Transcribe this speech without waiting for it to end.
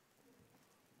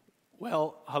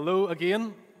Well, hello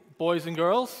again, boys and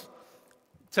girls.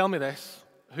 Tell me this,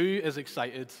 who is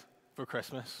excited for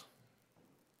Christmas?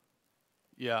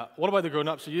 Yeah, what about the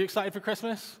grown-ups? Are you excited for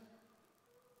Christmas?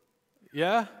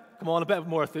 Yeah? Come on, a bit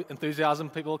more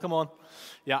enthusiasm, people, come on.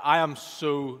 Yeah, I am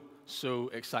so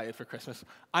excited for Christmas.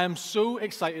 I am so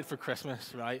excited for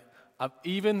Christmas, right? I've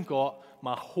even got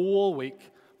my whole week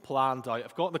planned out.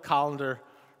 I've got the calendar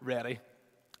ready.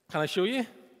 Can I show you?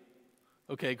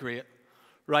 Okay, great.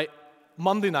 Right,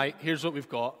 Monday night, here's what we've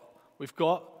got. We've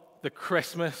got the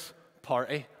Christmas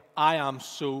party. I am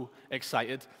so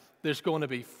excited. There's going to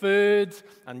be food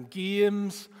and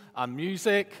games and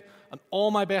music, and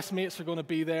all my best mates are going to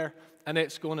be there, and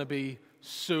it's going to be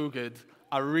so good.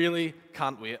 I really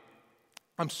can't wait.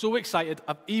 I'm so excited.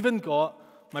 I've even got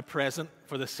my present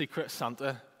for the Secret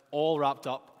Santa all wrapped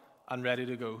up and ready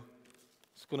to go.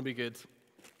 It's going to be good.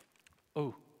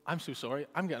 Oh, I'm so sorry.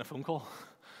 I'm getting a phone call.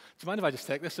 Do you mind if I just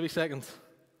take this a wee second?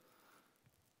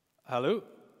 Hello?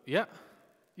 Yeah?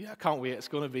 Yeah, I can't wait. It's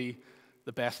going to be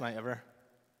the best night ever.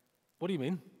 What do you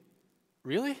mean?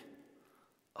 Really?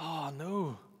 Oh,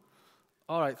 no.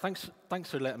 All right, thanks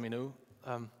for letting me know.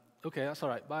 Okay, that's all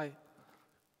right. Bye.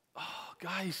 Oh,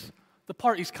 guys, the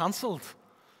party's cancelled.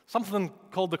 Something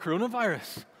called the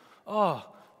coronavirus. Oh,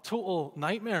 total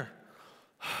nightmare.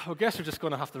 I guess we're just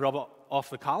going to have to rub it off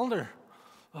the calendar.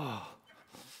 Oh.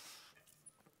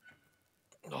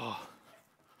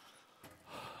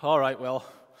 All right, well,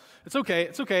 it's okay.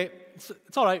 It's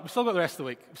all right. We've still got the rest of the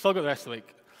week. It's not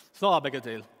that big a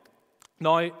deal.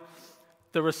 Now,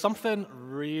 there was something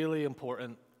really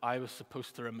important I was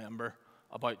supposed to remember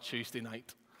about Tuesday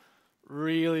night.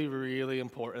 Really, really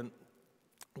important.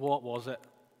 What was it?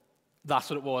 That's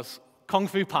what it was. Kung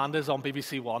Fu Panda's on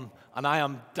BBC One, and I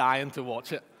am dying to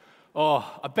watch it.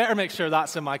 Oh, I better make sure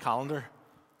that's in my calendar.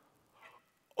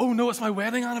 Oh no, it's my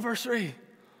wedding anniversary.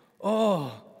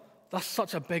 Oh, that's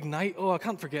such a big night. Oh, I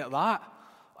can't forget that.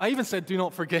 I even said do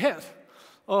not forget.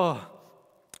 Oh,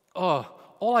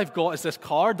 all I've got is this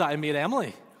card that I made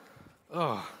Emily.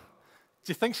 Oh,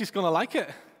 do you think she's going to like it?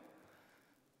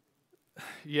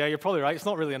 Yeah, you're probably right. It's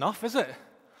not really enough, is it?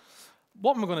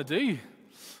 What am I going to do?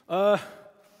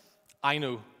 I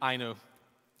know.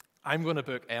 I'm going to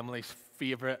book Emily's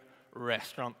favorite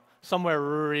restaurant. Somewhere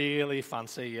really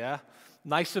fancy, yeah?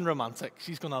 Nice and romantic.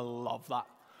 She's going to love that.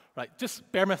 Right, just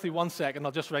bear with me 1 second.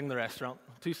 I'll just ring the restaurant.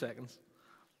 2 seconds.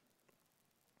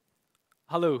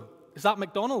 Hello, is that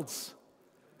McDonald's?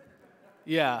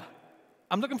 Yeah.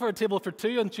 I'm looking for a table for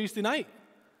 2 on Tuesday night.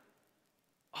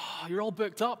 Oh, you're all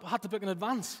booked up. I had to book in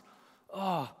advance.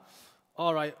 Oh,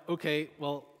 all right, okay.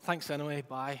 Well, thanks anyway.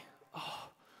 Bye. Oh,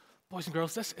 boys and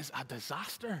girls, this is a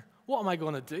disaster. What am I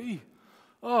going to do?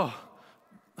 Oh,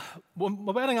 well,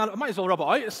 my wedding, I might as well rub it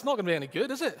out. It's not going to be any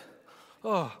good, is it?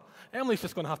 Oh, Emily's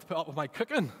just going to have to put up with my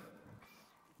cooking.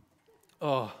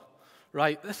 Oh,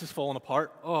 right, this is falling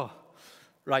apart. Oh,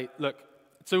 right, look,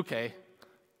 it's okay.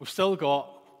 We've still got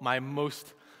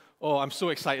I'm so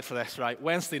excited for this, right?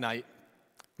 Wednesday night,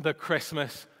 the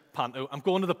Christmas panto. I'm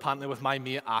going to the panto with my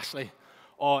mate Ashley.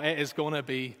 Oh, it is going to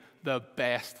be the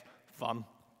best fun.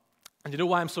 And you know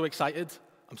why I'm so excited?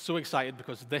 I'm so excited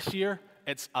because this year,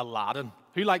 it's Aladdin.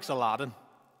 Who likes Aladdin?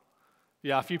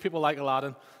 Yeah, a few people like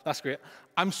Aladdin. That's great.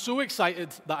 I'm so excited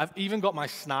that I've even got my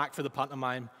snack for the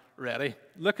pantomime ready.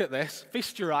 Look at this.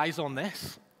 Feast your eyes on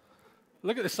this.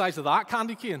 Look at the size of that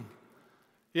candy cane.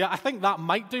 Yeah, I think that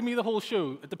might do me the whole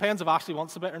show. It depends if Ashley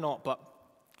wants a bit or not, but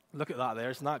look at that there.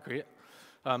 Isn't that great?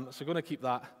 So we're going to keep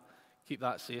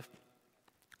that safe.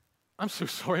 I'm so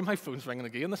sorry. My phone's ringing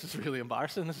again. This is really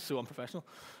embarrassing. This is so unprofessional.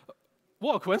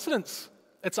 What a coincidence.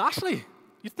 It's Ashley.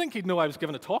 You'd think he'd know I was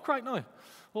giving a talk right now.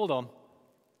 Hold on.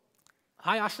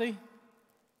 Hi, Ashley.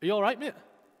 Are you all right, mate?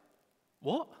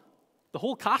 What? The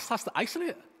whole cast has to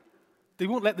isolate? They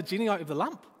won't let the genie out of the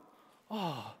lamp?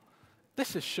 Oh,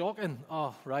 this is shocking.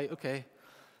 Oh, right, okay.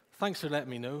 Thanks for letting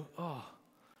me know. Oh,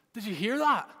 did you hear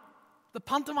that? The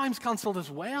pantomime's cancelled as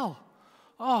well.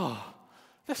 Oh,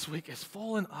 this week is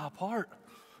falling apart.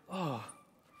 Oh,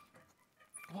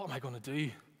 what am I going to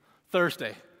do?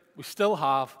 Thursday. We still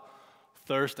have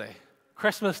Thursday.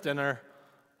 Christmas dinner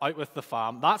out with the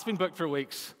fam. That's been booked for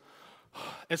weeks.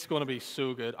 It's going to be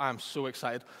so good. I am so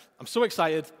excited. I'm so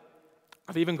excited.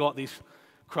 I've even got these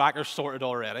crackers sorted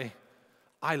already.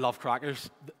 I love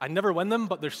crackers. I never win them,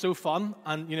 but they're so fun.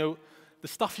 And, you know, the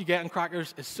stuff you get in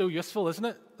crackers is so useful, isn't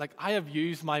it? Like, I have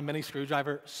used my mini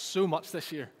screwdriver so much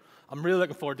this year. I'm really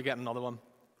looking forward to getting another one.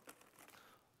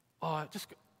 Oh,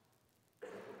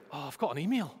 I've got an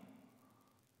email.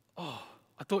 Oh,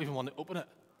 I don't even want to open it.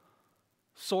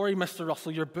 Sorry, Mr.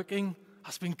 Russell, your booking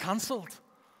has been cancelled.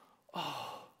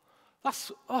 Oh,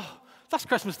 That's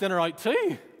Christmas dinner out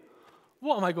too.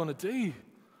 What am I going to do?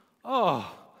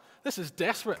 Oh, this is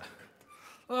desperate.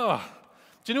 Oh,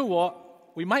 do you know what?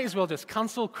 We might as well just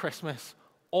cancel Christmas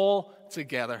all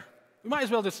together. We might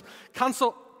as well just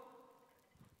cancel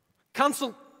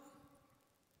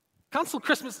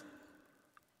Christmas.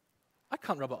 I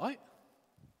can't rub it out.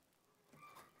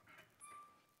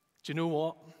 Do you know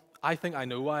what? I think I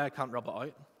know why I can't rub it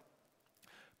out.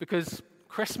 Because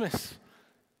Christmas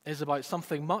is about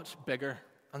something much bigger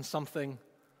and something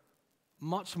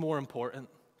much more important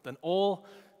than all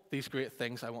these great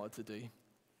things I wanted to do.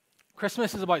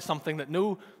 Christmas is about something that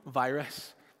no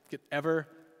virus could ever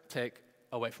take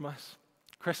away from us.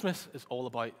 Christmas is all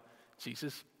about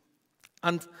Jesus.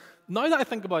 And now that I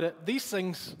think about it, these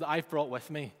things that I've brought with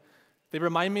me, they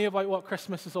remind me about what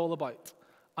Christmas is all about.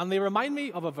 And they remind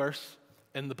me of a verse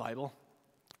in the Bible.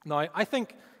 Now, I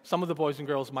think some of the boys and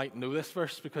girls might know this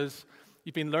verse because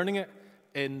you've been learning it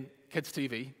in Kids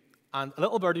TV. And a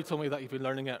little birdie told me that you've been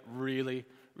learning it really,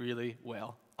 really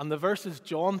well. And the verse is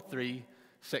John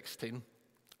 3:16.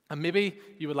 And maybe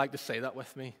you would like to say that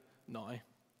with me now.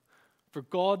 For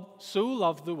God so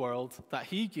loved the world that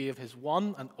he gave his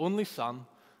one and only Son,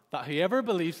 that whoever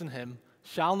believes in him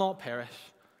shall not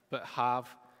perish, but have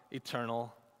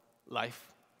eternal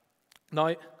life.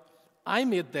 Now, I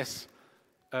made this,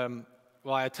 I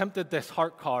attempted this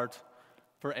heart card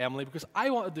for Emily because I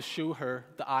wanted to show her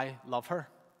that I love her.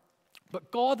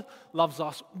 But God loves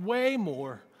us way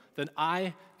more than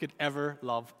I could ever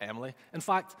love Emily. In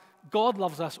fact, God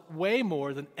loves us way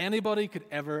more than anybody could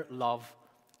ever love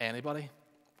anybody.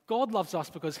 God loves us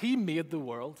because he made the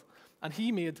world and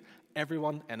he made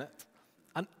everyone in it.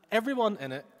 And everyone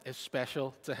in it is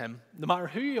special to him. No matter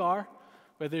who you are,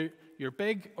 whether you're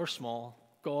big or small,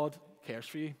 God cares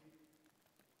for you.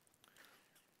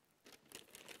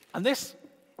 And this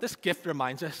gift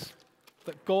reminds us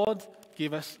that God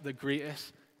gave us the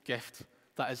greatest gift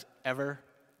that has ever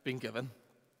been given.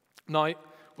 Now,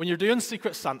 when you're doing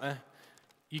Secret Santa,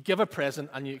 you give a present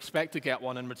and you expect to get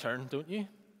one in return, don't you?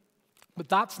 But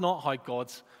that's not how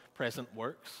God's present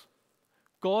works.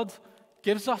 God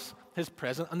gives us his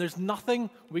present, and there's nothing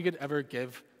we could ever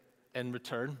give in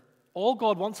return. All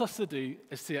God wants us to do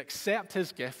is to accept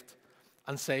his gift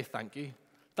and say thank you.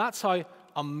 That's how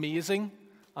amazing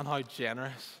and how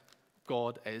generous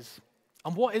God is.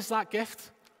 And what is that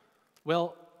gift?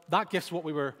 Well, that gift's what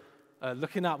we were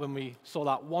looking at when we saw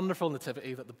that wonderful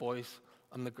nativity that the boys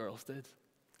and the girls did.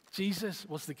 Jesus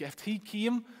was the gift. He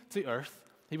came to earth.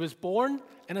 He was born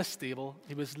in a stable.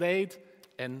 He was laid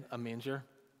in a manger.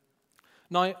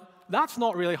 Now, that's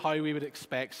not really how we would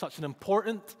expect such an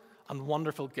important and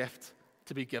wonderful gift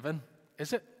to be given,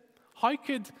 is it? How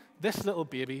could this little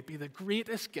baby be the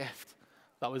greatest gift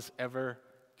that was ever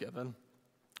given?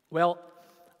 Well,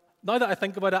 now that I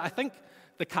think about it, I think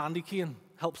the candy cane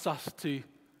helps us to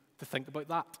think about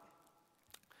that.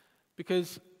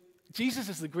 Because Jesus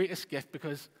is the greatest gift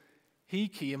because he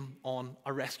came on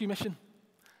a rescue mission.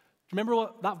 Remember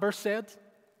what that verse said?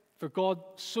 For God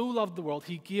so loved the world,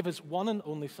 he gave his one and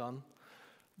only Son,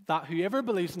 that whoever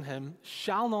believes in him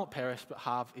shall not perish but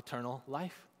have eternal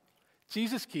life.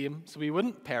 Jesus came so we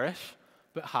wouldn't perish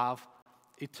but have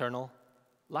eternal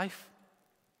life.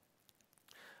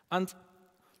 And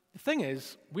the thing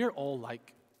is, we're all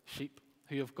like sheep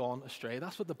who have gone astray.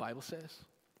 That's what the Bible says.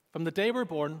 From the day we're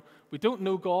born, we don't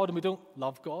know God and we don't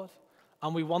love God,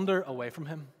 and we wander away from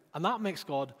him. And that makes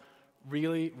God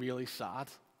really, really sad.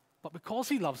 But because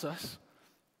he loves us,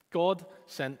 God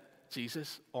sent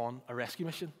Jesus on a rescue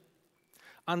mission.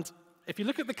 And if you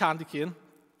look at the candy cane,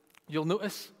 you'll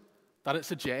notice that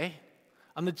it's a J.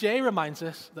 And the J reminds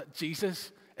us that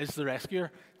Jesus is the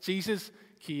rescuer. Jesus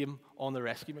came on the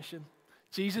rescue mission.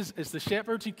 Jesus is the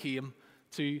shepherd who came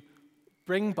to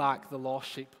bring back the lost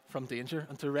sheep from danger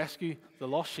and to rescue the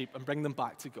lost sheep and bring them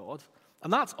back to God.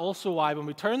 And that's also why when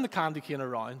we turn the candy cane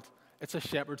around, it's a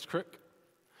shepherd's crook.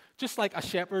 Just like a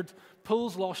shepherd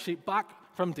pulls lost sheep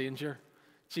back from danger,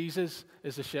 Jesus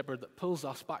is the shepherd that pulls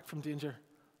us back from danger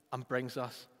and brings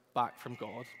us back from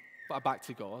God, back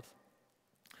to God.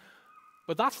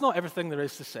 But that's not everything there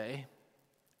is to say.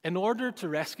 In order to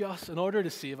rescue us, in order to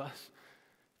save us,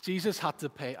 Jesus had to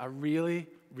pay a really,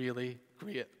 really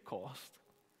great cost.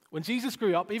 When Jesus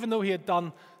grew up, even though he had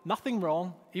done nothing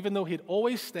wrong, even though he had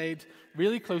always stayed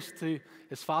really close to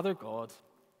his Father God,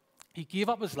 he gave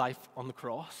up his life on the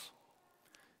cross.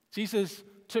 Jesus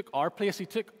took our place. He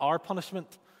took our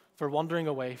punishment for wandering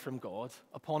away from God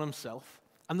upon himself.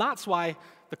 And that's why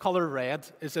the color red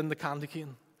is in the candy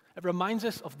cane. It reminds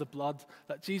us of the blood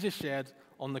that Jesus shed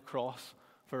on the cross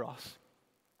for us.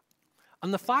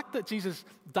 And the fact that Jesus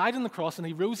died on the cross and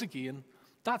he rose again,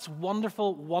 that's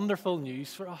wonderful, wonderful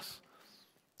news for us.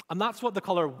 And that's what the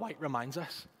color white reminds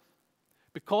us.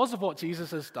 Because of what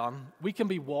Jesus has done, we can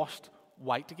be washed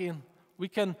white again. We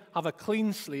can have a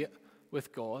clean slate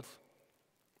with God.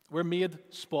 We're made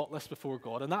spotless before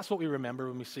God. And that's what we remember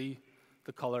when we see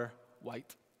the color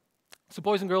white. So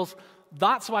boys and girls,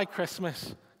 that's why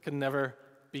Christmas can never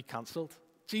be cancelled.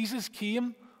 Jesus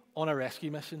came on a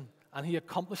rescue mission, and he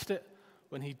accomplished it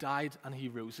when he died and he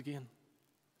rose again.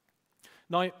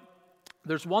 Now,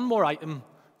 there's one more item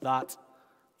that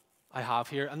I have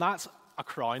here, and that's a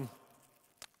crown.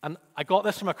 And I got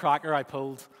this from a cracker I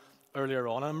pulled earlier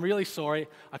on, and I'm really sorry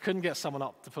I couldn't get someone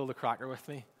up to pull the cracker with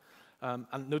me.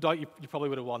 And no doubt you probably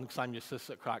would have won because I'm useless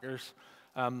at crackers.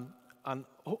 And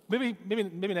maybe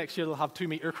next year they'll have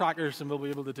 2-meter crackers and we'll be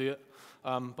able to do it.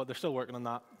 But they're still working on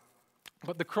that.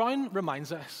 But the crown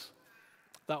reminds us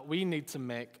that we need to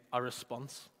make a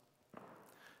response.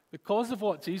 Because of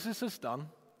what Jesus has done,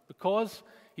 because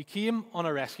he came on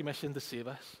a rescue mission to save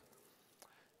us,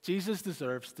 Jesus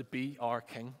deserves to be our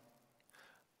king.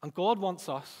 And God wants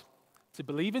us to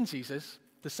believe in Jesus,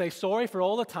 to say sorry for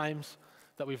all the times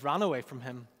that we've ran away from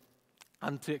him,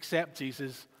 and to accept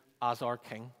Jesus as our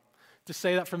king. To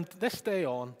say that from this day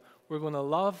on, we're going to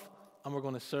love and we're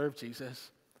going to serve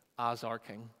Jesus as our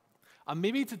king. And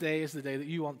maybe today is the day that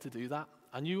you want to do that,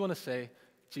 and you want to say,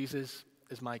 Jesus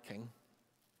is my king.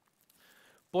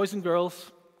 Boys and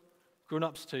girls,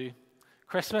 grown-ups too,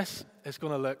 Christmas is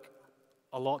going to look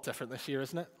a lot different this year,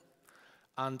 isn't it?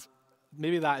 And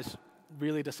maybe that is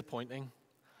really disappointing.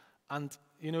 And,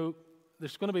 you know,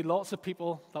 there's going to be lots of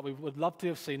people that we would love to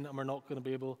have seen and we're not going to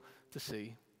be able to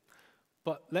see.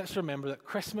 But let's remember that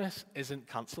Christmas isn't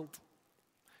cancelled.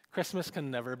 Christmas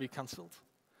can never be cancelled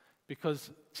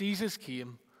because Jesus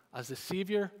came as the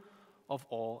Savior of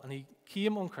all, and he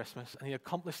came on Christmas and he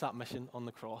accomplished that mission on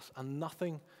the cross, and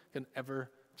nothing can ever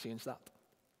change that.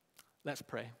 Let's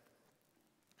pray.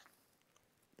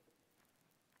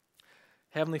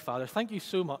 Heavenly Father, thank you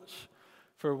so much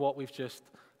for what we've just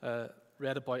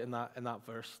read about in that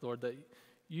verse, Lord, that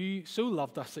you so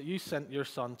loved us that you sent your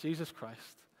Son, Jesus Christ,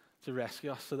 to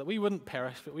rescue us so that we wouldn't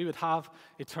perish, but we would have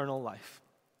eternal life.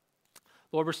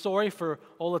 Lord, we're sorry for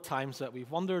all the times that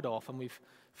we've wandered off and we've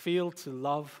failed to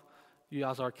love you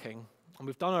as our King, and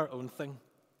we've done our own thing.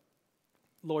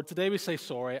 Lord, today we say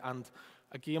sorry, and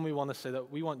again we want to say that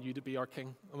we want you to be our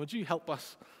King, and would you help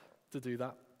us to do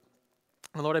that?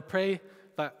 And Lord, I pray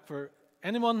that for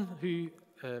anyone who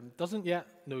doesn't yet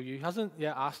know you, hasn't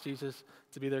yet asked Jesus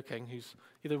to be their King, who's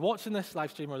either watching this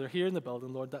live stream or they're here in the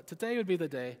building, Lord, that today would be the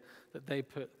day that they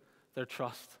put their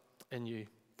trust in you.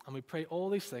 And we pray all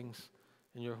these things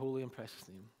in your holy and precious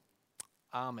name.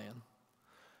 Amen.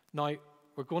 Now,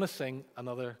 we're going to sing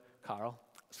another carol.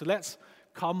 So let's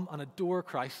come and adore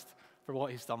Christ for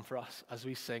what he's done for us as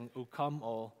we sing, O come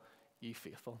all ye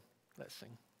faithful. Let's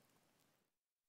sing.